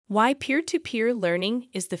Why peer-to-peer learning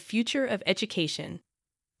is the future of education.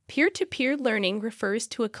 Peer-to-peer learning refers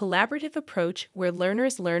to a collaborative approach where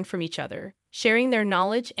learners learn from each other, sharing their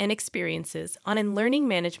knowledge and experiences on a learning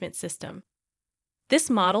management system. This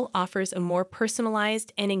model offers a more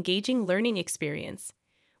personalized and engaging learning experience,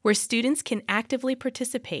 where students can actively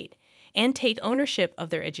participate and take ownership of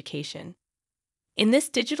their education. In this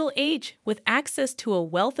digital age, with access to a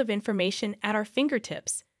wealth of information at our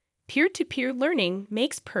fingertips, peer-to-peer learning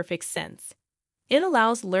makes perfect sense. It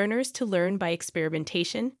allows learners to learn by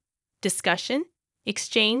experimentation, discussion,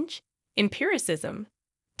 exchange, empiricism,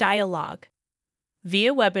 dialogue,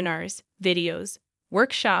 via webinars, videos,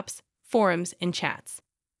 workshops, forums, and chats.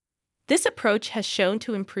 This approach has shown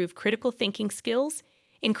to improve critical thinking skills,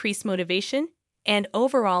 increase motivation, and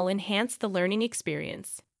overall enhance the learning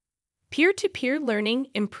experience. Peer-to-peer learning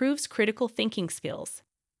improves critical thinking skills.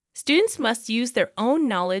 Students must use their own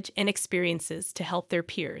knowledge and experiences to help their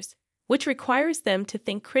peers, which requires them to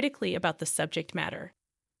think critically about the subject matter.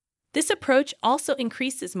 This approach also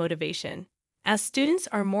increases motivation, as students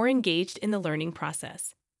are more engaged in the learning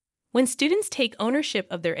process. When students take ownership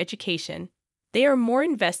of their education, they are more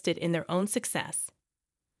invested in their own success.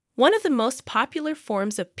 One of the most popular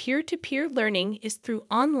forms of peer-to-peer learning is through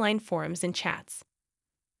online forums and chats.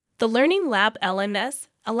 The Learning Lab LMS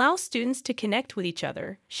allows students to connect with each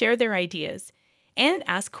other, share their ideas, and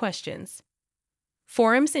ask questions.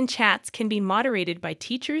 Forums and chats can be moderated by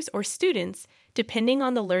teachers or students depending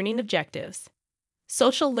on the learning objectives.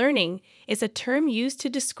 Social learning is a term used to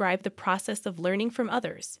describe the process of learning from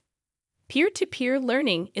others. Peer-to-peer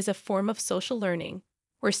learning is a form of social learning,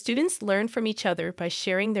 where students learn from each other by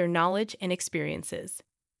sharing their knowledge and experiences.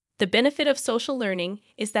 The benefit of social learning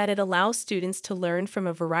is that it allows students to learn from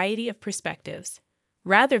a variety of perspectives,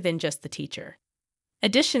 rather than just the teacher.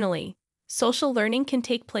 Additionally, social learning can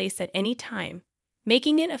take place at any time,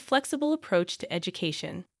 making it a flexible approach to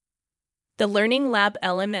education. The Learning Lab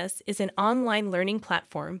LMS is an online learning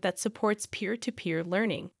platform that supports peer-to-peer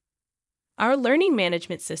learning. Our learning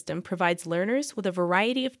management system provides learners with a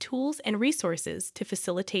variety of tools and resources to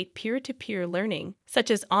facilitate peer-to-peer learning, such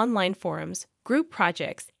as online forums, group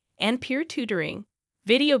projects, and peer tutoring,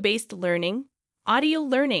 video-based learning, audio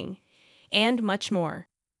learning, and much more.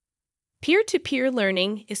 Peer-to-peer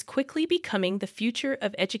learning is quickly becoming the future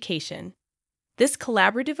of education. This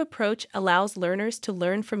collaborative approach allows learners to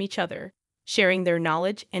learn from each other, sharing their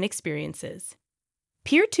knowledge and experiences.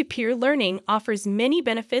 Peer-to-peer learning offers many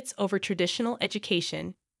benefits over traditional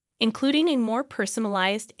education, including a more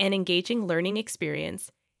personalized and engaging learning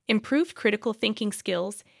experience, improved critical thinking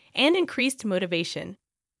skills, and increased motivation.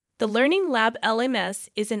 The Learning Lab LMS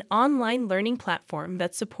is an online learning platform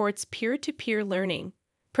that supports peer-to-peer learning,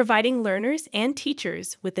 providing learners and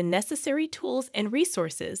teachers with the necessary tools and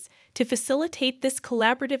resources to facilitate this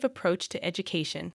collaborative approach to education.